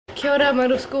Kia ora,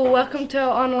 Middle School. Welcome to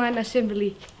our online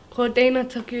assembly. Ko Dana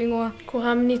toku ingoa. Ko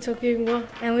Harmony toku ingoa.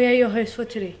 And we are your hosts for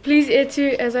today. Please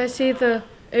etu as I say the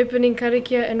opening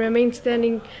karakia and remain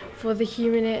standing for the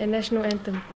Humane and National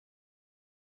Anthem.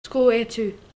 School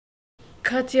etu.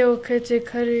 Katia o koutou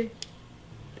karu,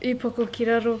 upoko ki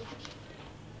raro,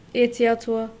 e te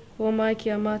atua, o mai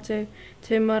ki a mātou,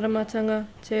 te maramatanga,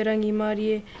 te rangi Māori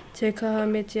e, te kaha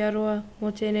me te aroa, o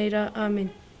tēnei rā,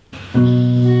 Amen.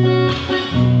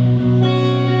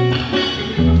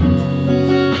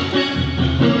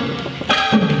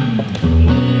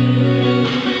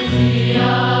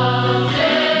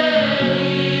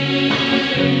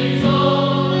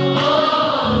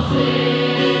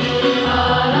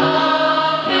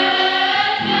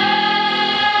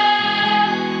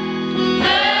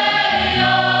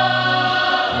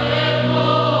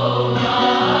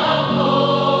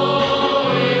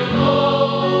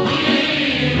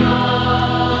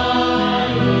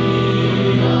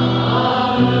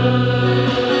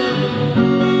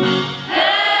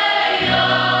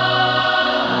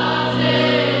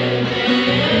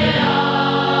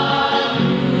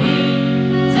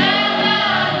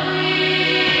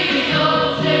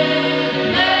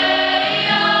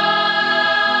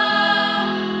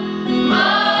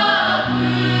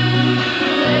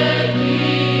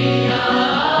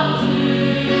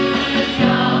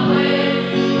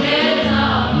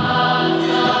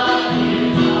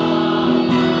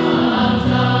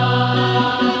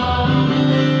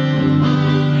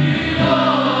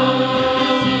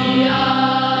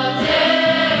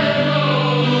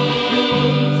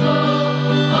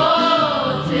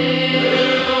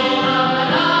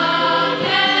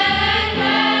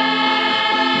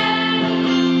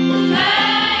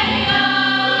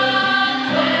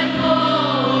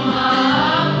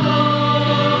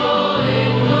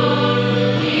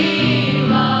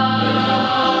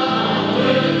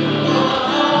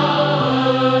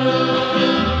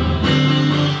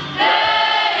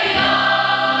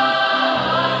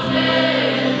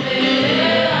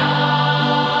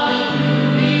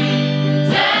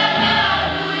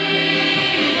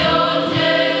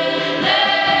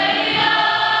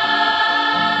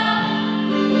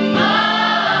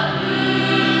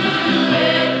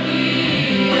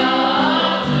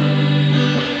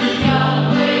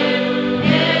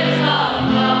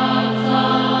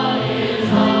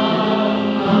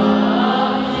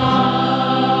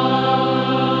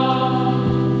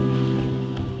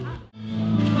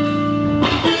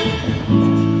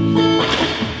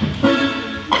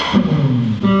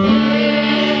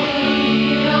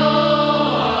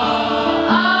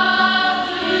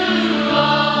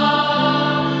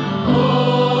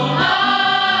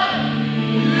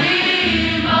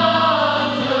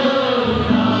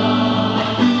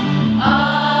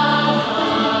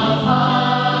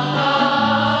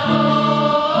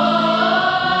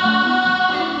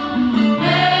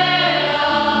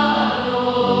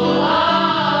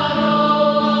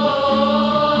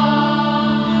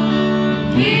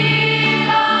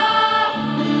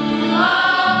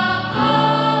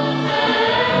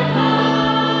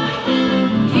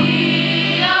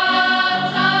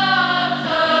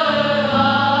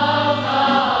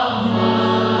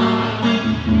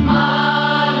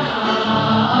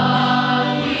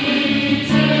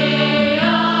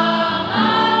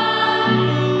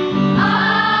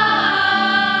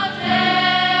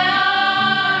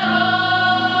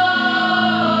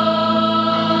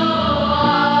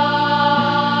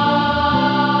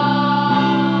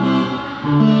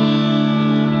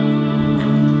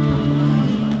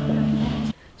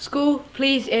 School,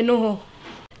 please e noho.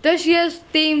 This year's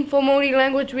theme for Maori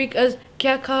Language Week is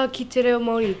Kia kaha ki te reo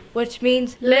Maori, which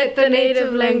means let the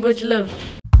native language live.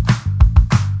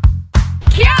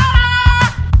 Kia ora!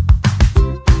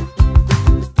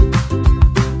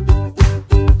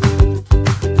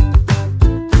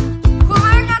 Ko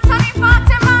maunga tani whā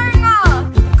te maunga,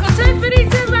 ko tūpiri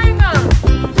te maunga,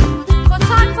 ko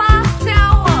taipa te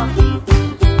awa,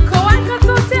 ko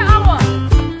waikato te awa,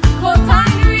 ko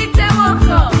tainui te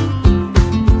waka,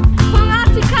 ko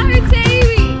Ngāti Kahu te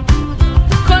iwi,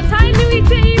 ko tainui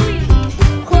te iwi,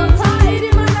 ko taere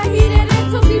mana hire re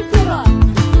toki pura,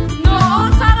 no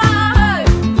otara ahau,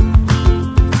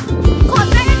 ko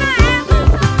Dana e mo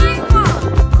toki ingoa,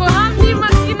 ko Harmony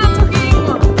Makina toki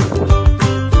ingoa.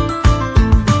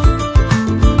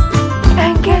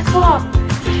 And guess what?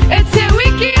 It's te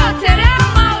wiki o te reo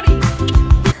Māori.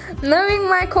 Knowing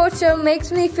my culture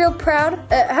makes me feel proud.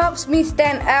 It helps me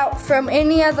stand out from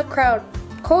any other crowd.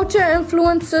 Culture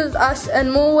influences us in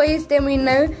more ways than we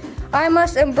know. I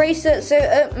must embrace it so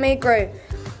it may grow.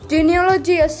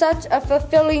 Genealogy is such a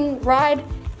fulfilling ride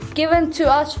given to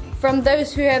us from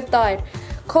those who have died.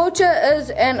 Culture is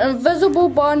an invisible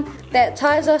bond that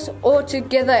ties us all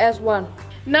together as one.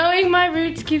 Knowing my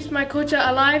roots keeps my culture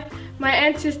alive. My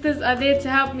ancestors are there to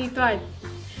help me thrive.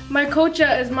 My culture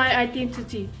is my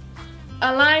identity.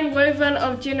 A line woven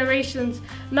of generations,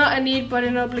 not a need but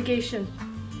an obligation.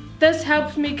 This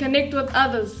helps me connect with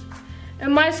others.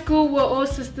 In my school, we're all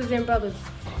sisters and brothers.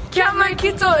 Kia mai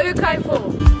kito ukaifo.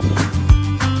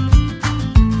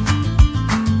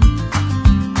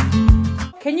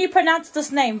 Can you pronounce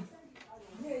this name?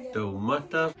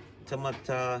 Taumata.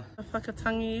 Tamata.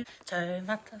 Whakatangi.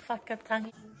 Taumata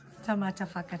whakatangi. Tamata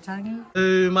whakatangi.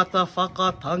 Taumata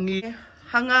whakatangi.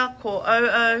 Hanga ko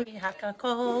au. Haka ko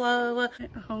au.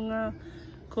 Hanga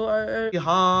ko au.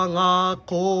 Hanga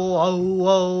ko au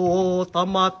o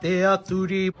tamatea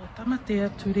turi. O tamatea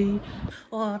turi.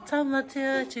 O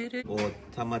tamatea turi. O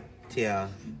tamatea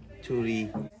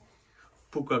turi.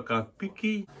 Puka ka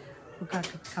piki. Puka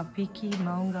ka piki,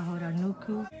 maunga hora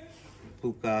nuku.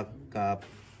 Puka ka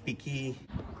piki.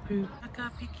 Puka ka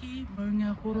piki,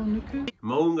 maunga horo nuku.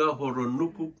 Maunga horo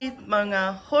nuku.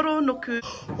 Maunga horo nuku.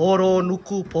 Horo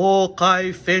nuku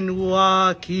pokai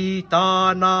whenua ki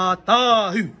tāna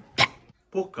tahu.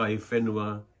 Pokai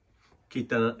whenua ki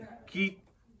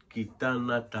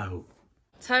tāna tahu.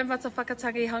 Taumata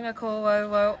whakatangi hanga ko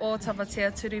wauau o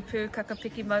tamatea turipu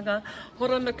kakapiki manga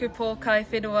horonuku pō kai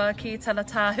whenua ki tana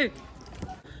tāhu.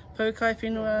 Pō kai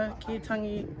whenua ki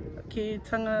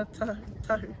tanga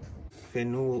tahu.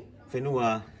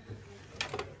 Whenua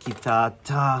ki tā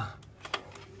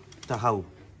tahau.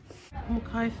 Pō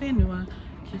kai whenua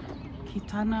ki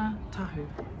tana tahu.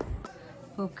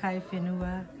 Pukai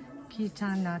whenua ki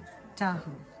tāna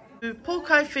tahu. Pō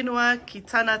kai whenua ki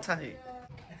tana tahu.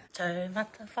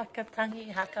 Taumata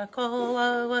whakatangi haka ko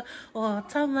au. O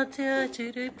tamatea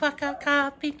turu paka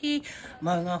ka piki.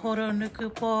 Maunga horo nuku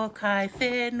pō kai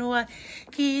whenua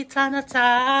ki tāna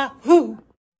tahu.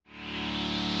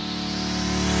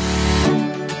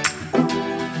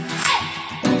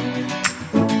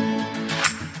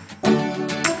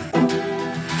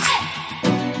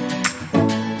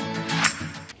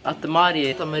 Ata Maori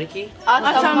e tamariki.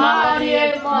 Ata Maori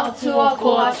e matua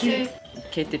ko atu.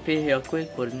 Kei te pehe a koe,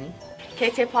 Koroni. Kei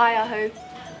te pai ahu.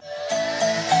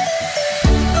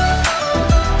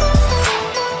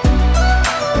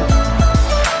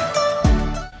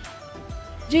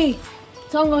 Gee,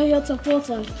 tangohi ata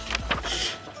pōtau.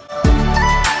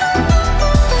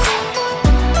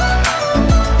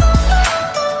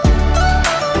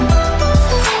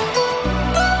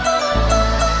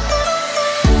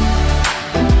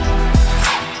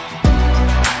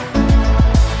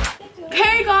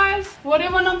 Hey guys,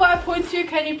 whatever number I point to,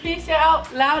 can you please say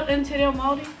out loud in Te Reo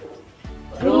Māori?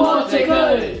 Rua te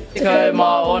kau. Te kau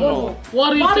mā ono.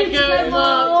 Wari te kau mā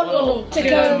ono. Te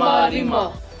kau mā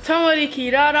rima.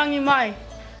 Tamariki, rārangi mai.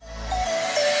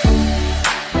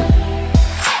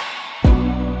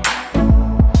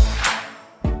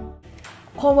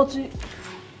 Kawatu.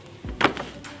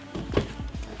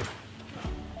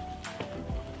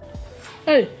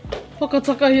 Hei,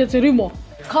 whakatakahi te rima.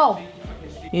 Kau.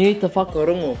 I te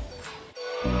whakarongo.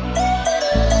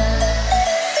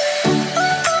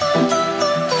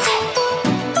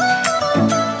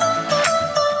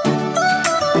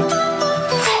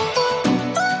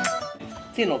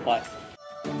 Tino pai.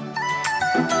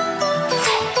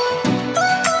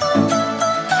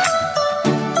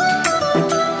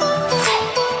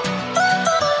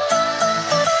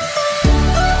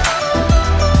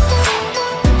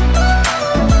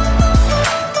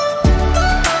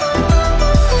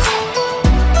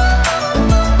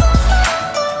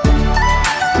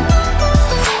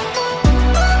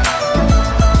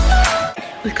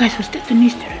 Guys, was that the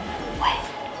news to it?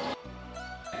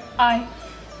 Ai.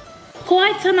 Ko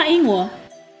ai tana ingoa?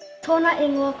 Tōna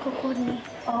ingoa ko Koroni.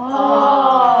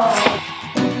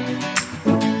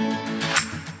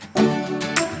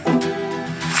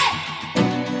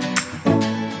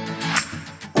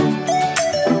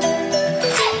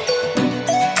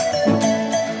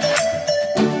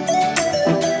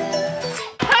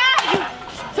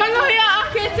 Tangohia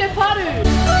ake te paru.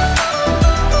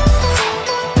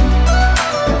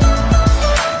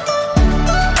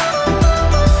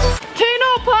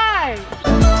 Tino pai.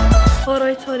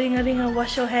 Horoi tō ringa ringa,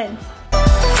 wash your hands.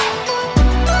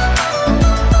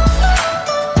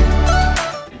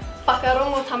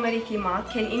 Whakarongo tamariki mā,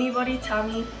 can anybody tell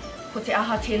me ko te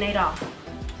aha tēnei rā?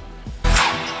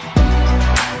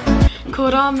 Ko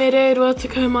rā mere rua te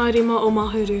kau mā rima o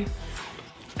Mahuru.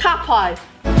 Ka pai.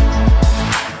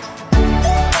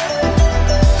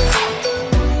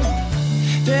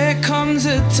 There comes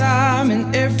a time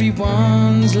in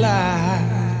everyone's life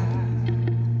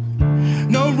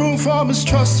No room for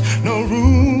mistrust, no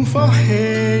room for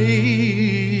hate.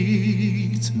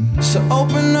 So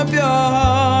open up your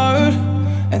heart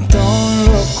and don't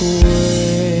look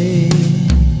away.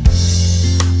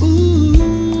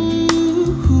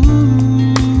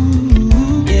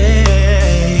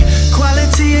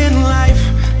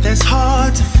 That's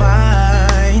hard to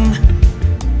find.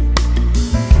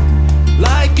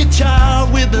 Like a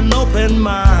child with an open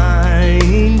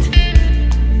mind.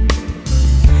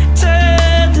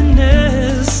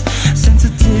 Tenderness,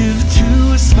 sensitive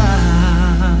to a smile.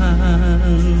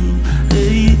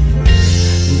 Hey.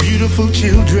 Beautiful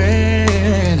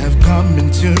children have come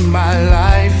into my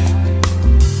life.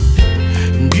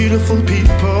 Beautiful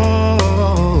people,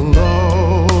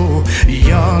 oh,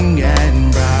 young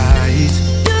and bright.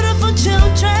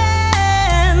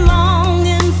 Children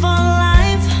longing for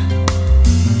life.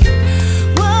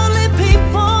 Worldly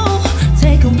people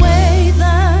take away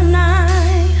the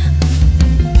night.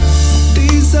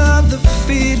 These are the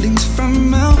feelings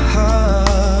from our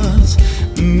hearts.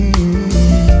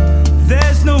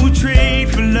 There's no trade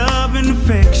for love and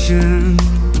affection.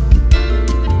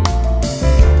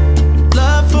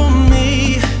 Love for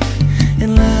me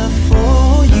and love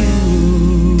for you.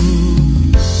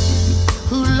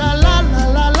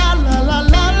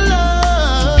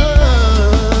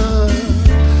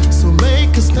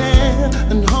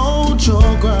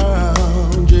 Your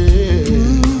ground,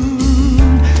 yeah.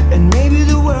 And maybe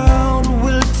the world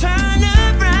will turn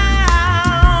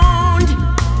around.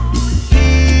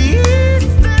 Peace,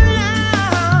 the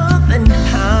love, and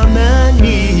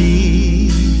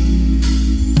harmony.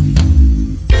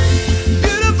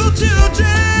 Beautiful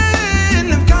children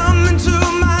have come into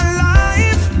my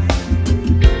life.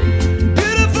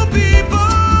 Beautiful people,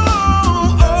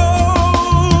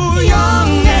 oh,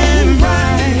 young and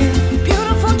bright.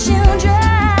 Beautiful children.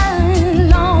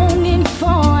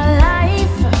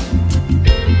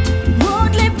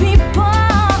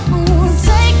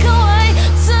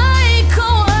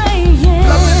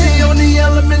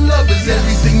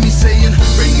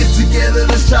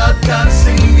 Can't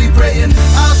sing me praying,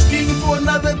 asking for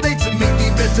another day to make me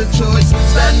better choice.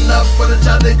 Stand up for the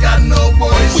child, they got no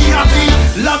voice. We have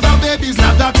to love our babies,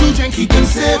 love our children, keep them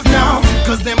safe now.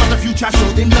 Cause them are the future,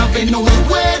 show them love, they know the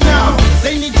way now.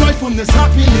 They need joyfulness,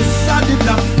 happiness, sad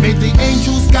enough. May the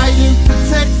angels guide and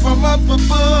protect from up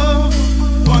above.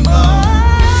 One love.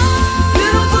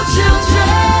 Beautiful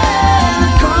children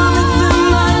coming through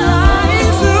my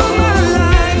life,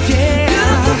 yeah.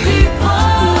 Beautiful people.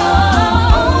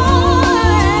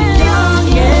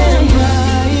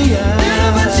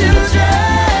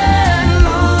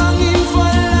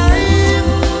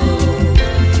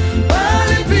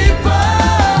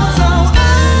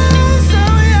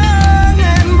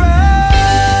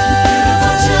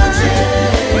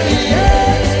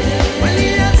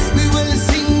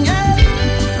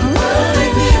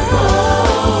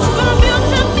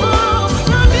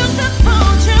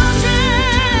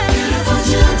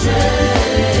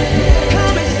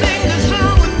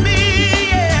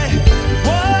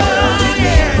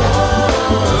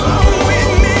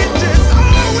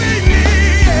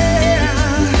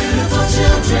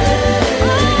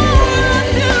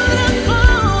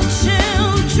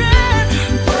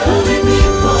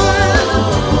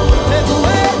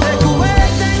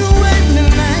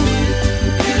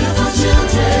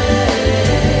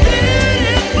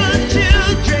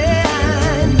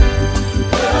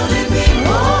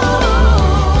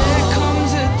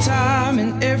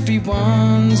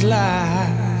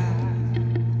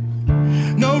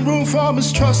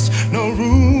 Mistrust, no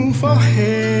room for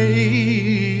hate.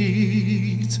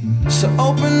 So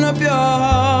open up your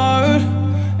heart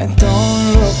and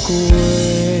don't look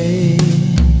away.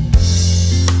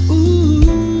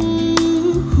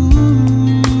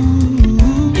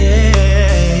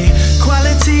 Yeah,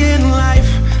 quality in life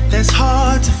that's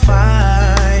hard to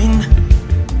find.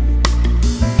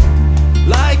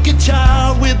 Like a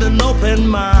child with an open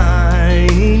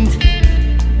mind.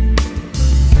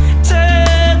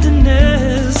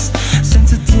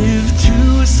 Sensitive to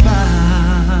a smile.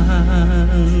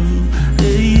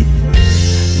 Hey.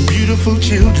 Beautiful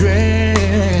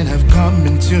children have come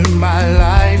into my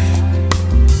life.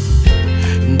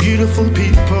 Beautiful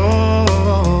people,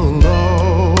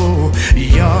 oh,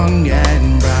 young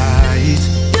and bright.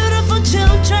 Beautiful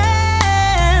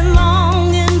children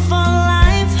longing for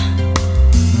life.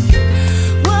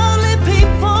 Worldly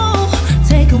people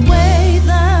take away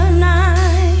the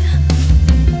night.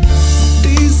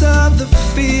 These are the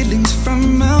feelings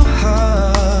from our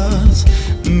hearts.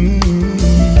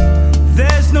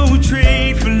 There's no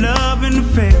trade for love and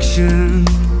affection.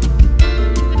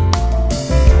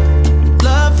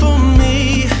 Love for me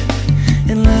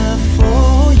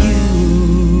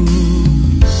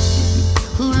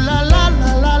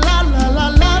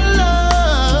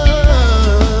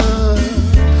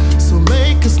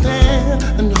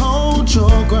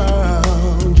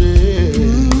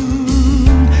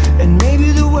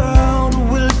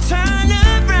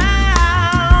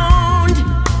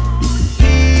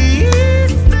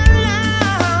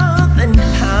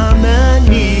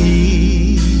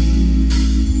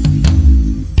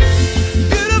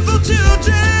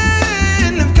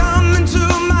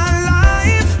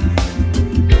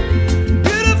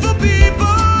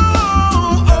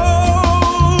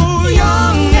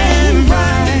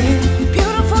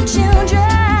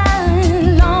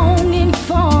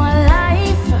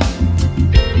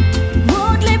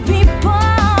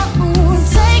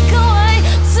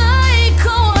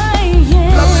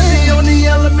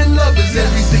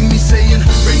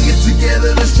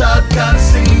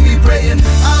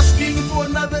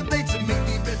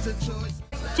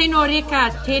Tino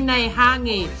reka tēnei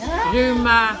hangi,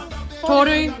 ruma,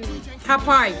 toru,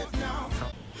 kapai.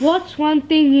 What's one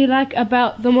thing you like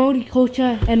about the Maori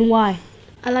culture and why?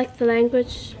 I like the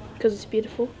language because it's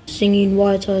beautiful. Singing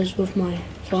waitas with my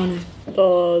whānau.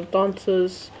 The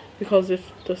dances because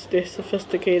they're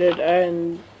sophisticated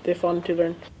and they're fun to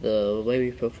learn. The way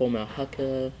we perform our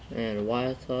haka and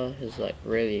waiata is like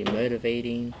really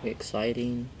motivating,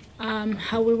 exciting.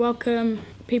 How we welcome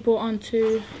people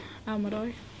onto our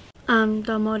marae.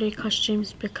 The Maori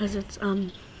costumes because it's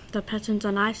the patterns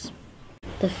are nice.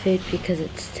 The food because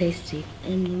it's tasty.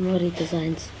 And the Maori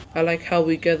designs. I like how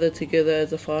we gather together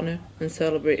as a whānau and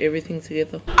celebrate everything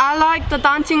together. I like the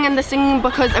dancing and the singing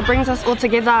because it brings us all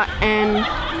together and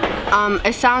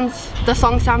the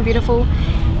songs sound beautiful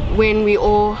when we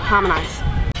all harmonise.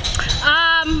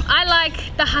 I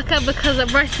like the haka because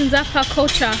it brightens up our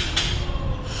culture.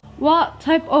 What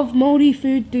type of Maori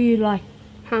food do you like?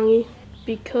 Hangi,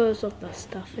 because of the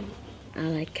stuffing. I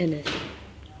like kinnis.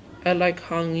 I like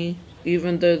hangi.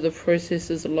 Even though the process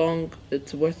is long,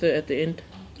 it's worth it at the end.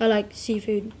 I like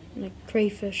seafood, like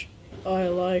crayfish. I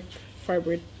like fried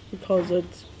bread because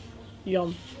it's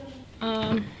yum.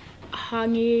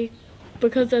 Hangi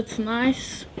because it's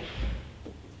nice.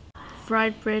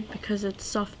 Fried bread because it's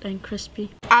soft and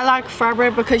crispy. I like fried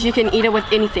bread because you can eat it with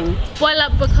anything. Boil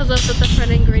up because of the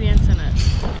different ingredients in it.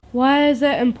 Why is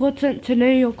it important to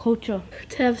know your culture?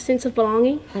 To have a sense of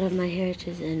belonging. Part of my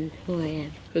heritage and who I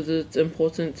am. Because it's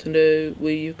important to know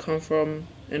where you come from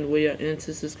and where your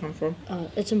ancestors come from.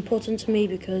 It's important to me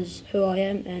because who I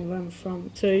am and where I'm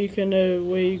from. So you can know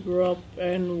where you grew up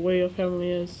and where your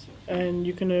family is, and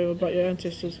you can know about your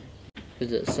ancestors.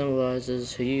 Because it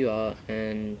symbolises who you are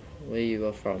and where you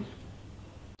are from.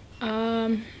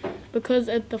 Because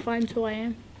it defines who I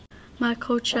am. My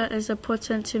culture is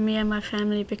important to me and my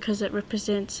family because it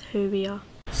represents who we are.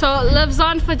 So it lives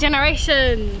on for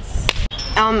generations.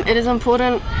 It is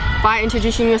important by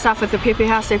introducing yourself with the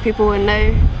pepeha so people will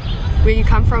know where you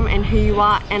come from and who you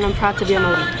are, and I'm proud to be a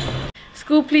Maori.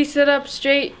 School, please sit up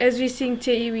straight as we sing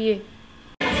Te Iwi.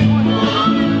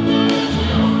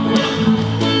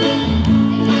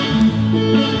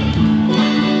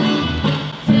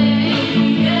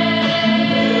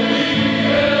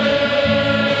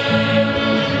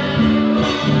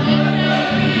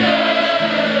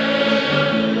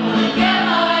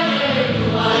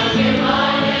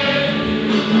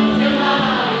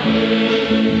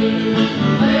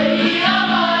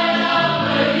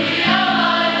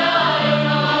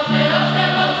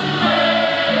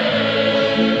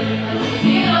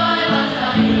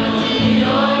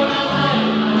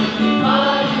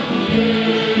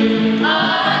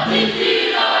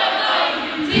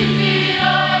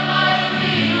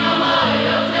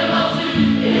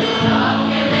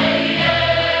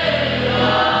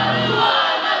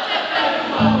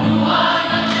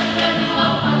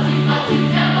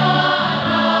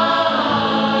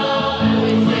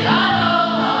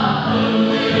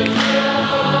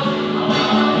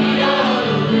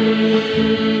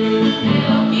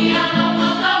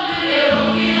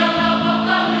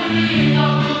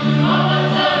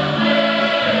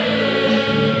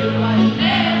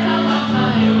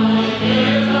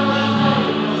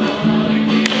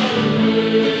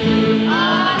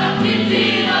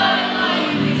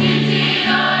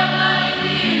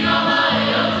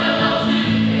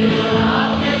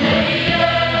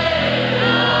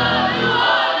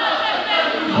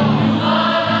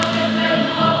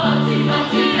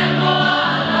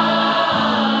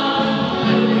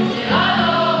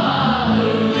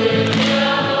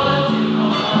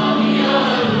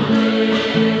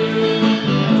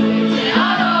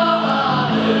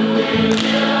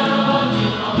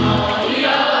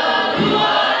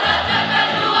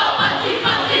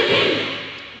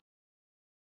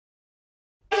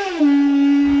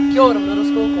 Kia ora middle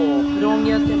school ko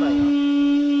Pirongia te mai.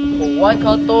 Ko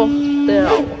Waikato te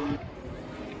awa.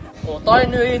 Ko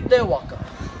Tainui te waka.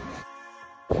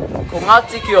 Ko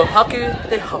Ngāti ki o haku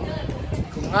te hau.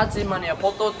 Ko Ngāti mania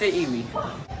poto te iwi.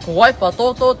 Ko Waipa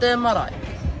toto te marae.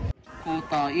 Ko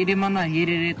tā irimana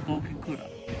hirere tōku kura.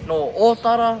 No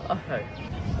ōtara ahau.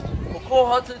 Ko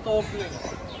kōhatu tōku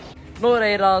ingoa. No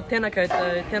reira, tēnā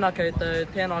koutou, tēnā koutou,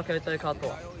 tēnā koutou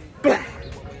katoa.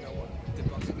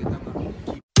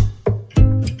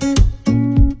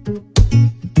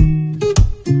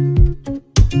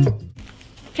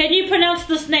 Can you pronounce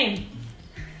this name?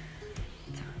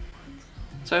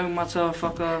 Taumata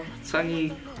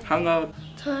whakatangi hanga.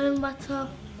 Taumata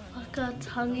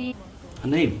whakatangi. A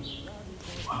name?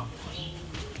 Wow.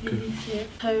 Good.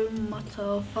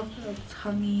 Taumata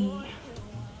whakatangi.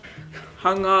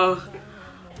 Hanga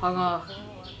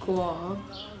Koa.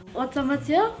 O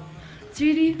tamatea,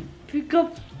 tiri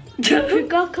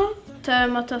pukaka.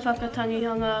 Taumata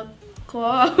whakatangihanga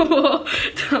koa o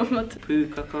taumata.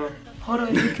 Pukaka.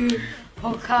 Horonuku,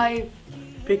 pokai.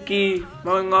 Piki,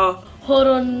 maunga.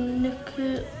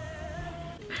 Horonuku.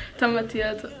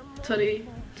 Tamatea, tori.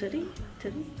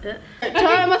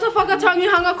 Taumata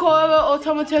whakatangihanga koa o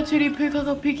tamatea tiri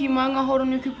pukaka piki maunga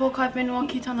horonuku pokai whenua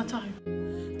ki tāna tahu.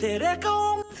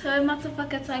 Taumata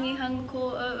whakatangihanga ko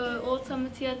o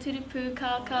tamatea turipu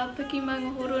ka piki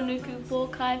maunga horonuku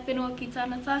pōkai whenua ki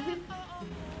tāna tahu.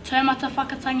 Taumata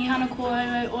whakatangihanga ko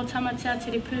o tamatea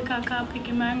turipu ka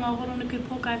piki maunga horonuku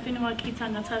pōkai whenua ki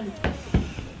tāna tahu.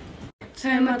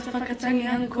 Taumata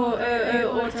whakatangihanga ko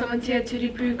o tamatea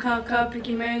turipu ka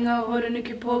piki maunga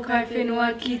horonuku pōkai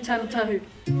whenua ki tāna tahu.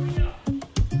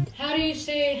 How do you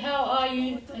say how are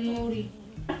you in Maori?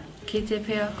 Ki te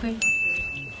pēa koe.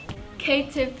 Kei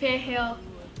te pēhea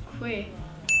koe.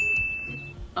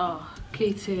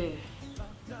 Ki te...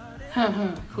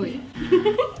 koe.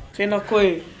 Tēnā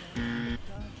koe.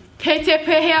 Kei te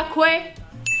pēhea koe.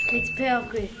 Kei te pēhea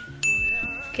koe.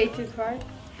 Kei te pride.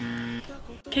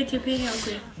 Kei te pēhea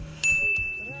koe.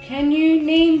 Can you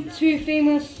name 2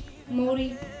 famous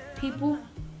Maori people?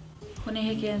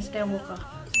 Honeheke and Stan Walker.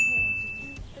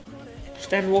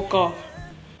 Stan Walker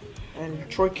and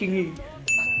Troy Kingi.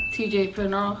 TJ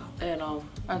Puna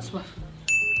and Smith.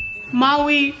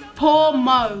 Maui Pō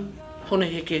Mau.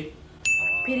 Honeheke.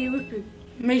 Periwipu.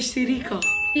 Meisirika.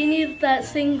 Pini that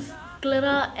sings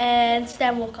Glitter and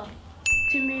Stan Walker.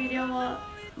 Timiriawa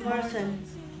Morrison.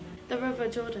 The River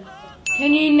Jordan.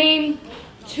 Can you name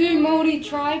 2 Maori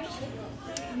tribes?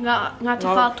 Ngā te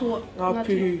whātua. Ngā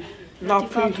puhi. Ngā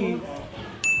puhi.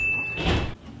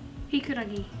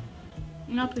 Hikuragi.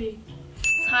 Ngā puhi.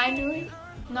 Tainui.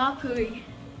 Ngā puhi.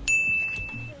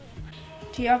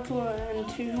 Te Atua and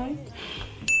Tūhoi.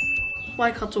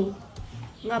 Waikato.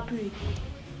 Ngā puhi.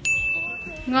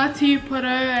 Ngāti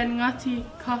Parau and Ngāti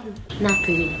Kahu. Ngā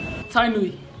puhi.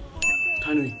 Tainui.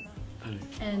 Tainui.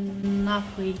 And Ngā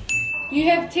puhi. You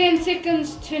have 10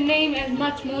 seconds to name as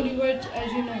much Maori words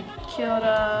as you know. Kia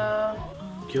ora.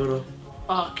 Kia ora.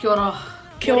 Kia ora.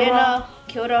 Kia ora.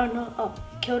 Kia ora no.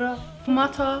 Kia ora.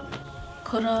 Mata.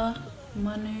 Kora.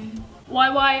 Manu.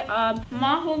 Waiwai.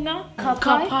 Mahonga.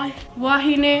 Kapai.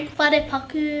 Wahine. Whare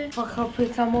paku.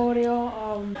 Whakaputa Mōreo.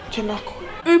 Tinako.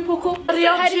 Upoko.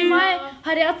 Haere mai.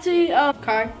 Haere atu.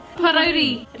 Kai.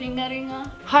 Parauri. Ringa ringa.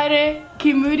 Haere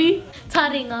ki muri.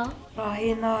 Taringa.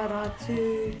 Rahina ratu.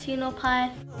 Tino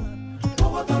pai.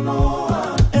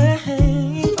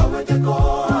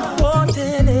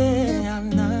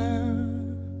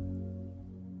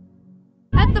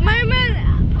 At the moment,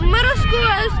 middle school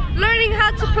is learning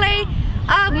how to play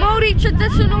a Maori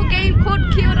traditional game called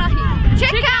Kiorahi.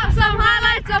 Check out some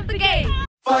highlights of the game.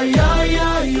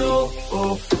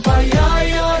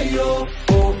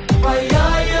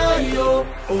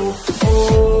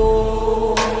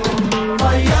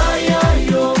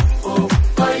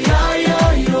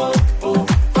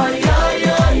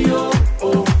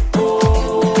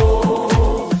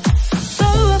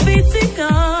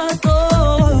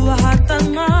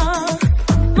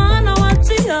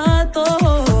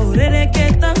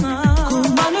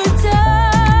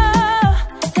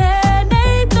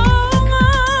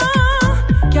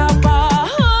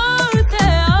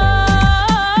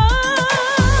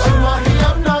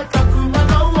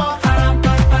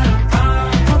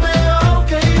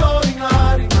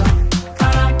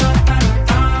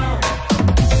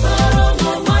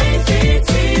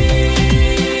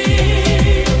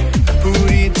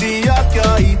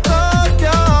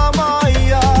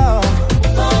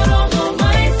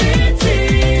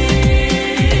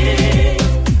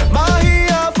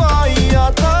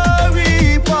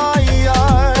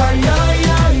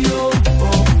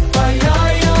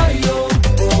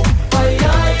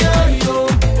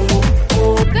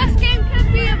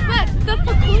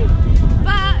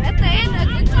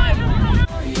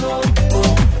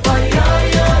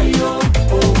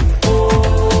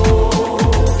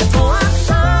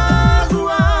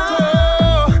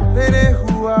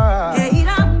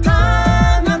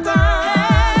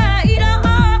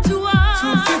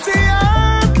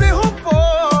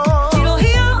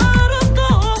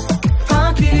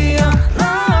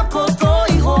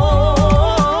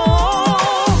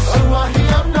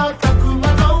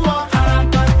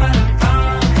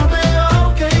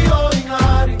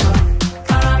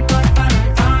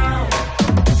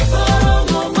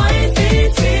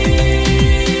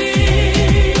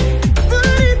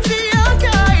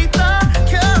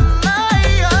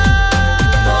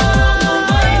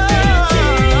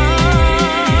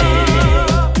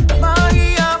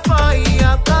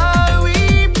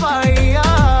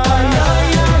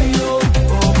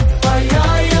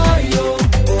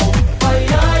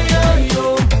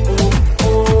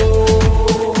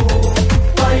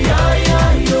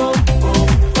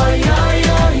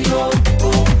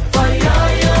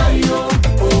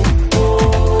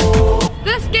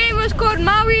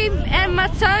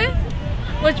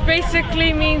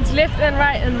 basically means left and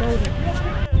right in Maori.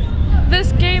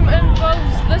 This game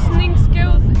involves listening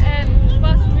skills and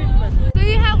fast movement. So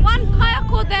you have one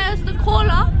kayako that is the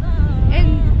caller,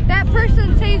 and that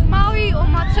person says Maori or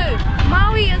Matu.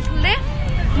 Maori is left,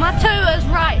 Matu is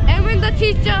right. And when the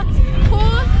teacher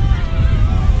calls,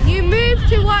 you move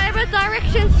to whatever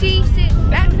direction she says,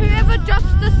 and whoever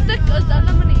drops the stick is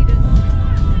eliminated.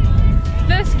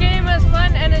 This game is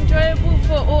fun and enjoyable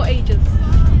for all ages.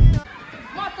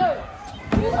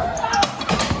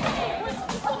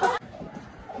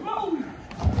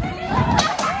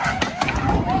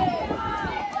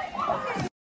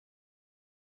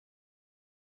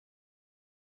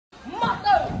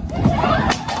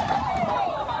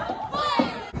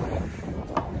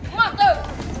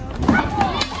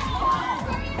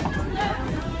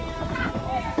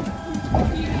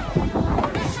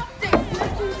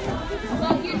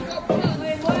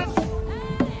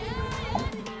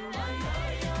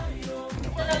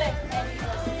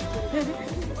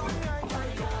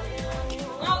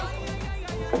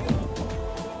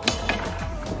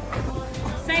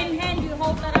 Same hand, you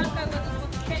hold that anchor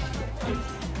with the catch.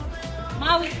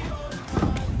 Maui.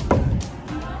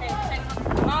 Okay, take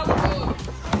Maui.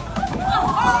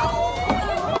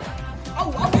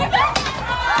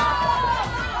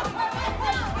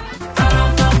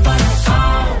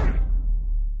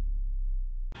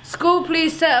 School,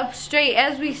 please sit up straight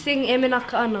as we sing E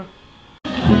Menaka Ana.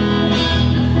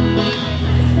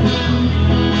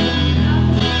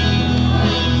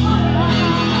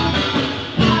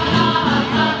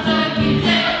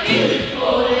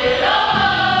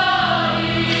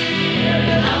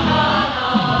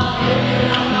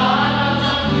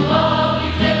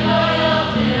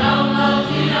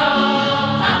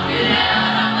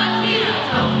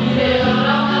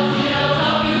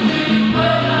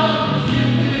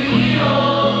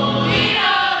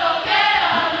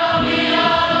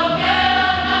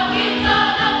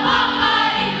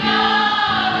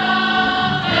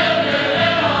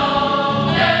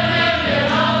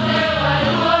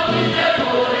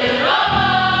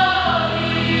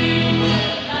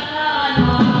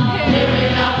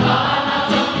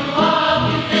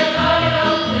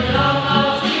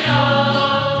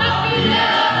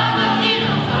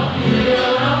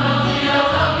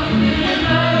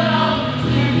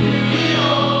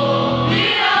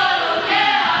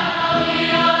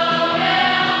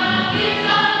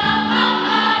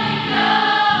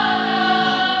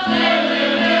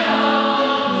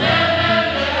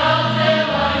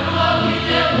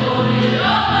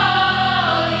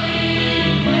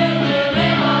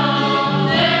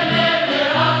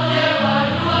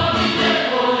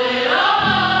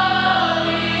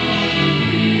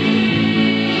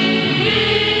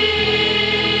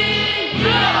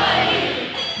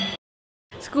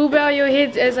 School, bow your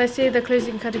heads as I say the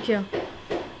closing karakia.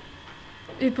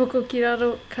 Upoko ki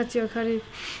raro, kati o kari.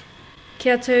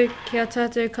 Kia tau, kia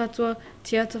tātou katoa,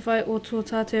 te atawhai o tō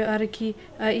tātou ariki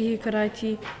a ihi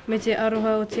karaiti, me te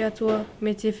aroha o te atua,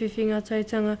 me te whiwhinga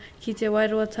tautanga ki te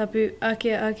wairoa tapu,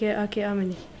 ake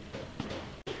amene.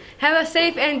 Have a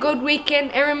safe and good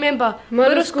weekend, and remember,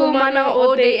 middle school mana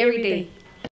all day, every day.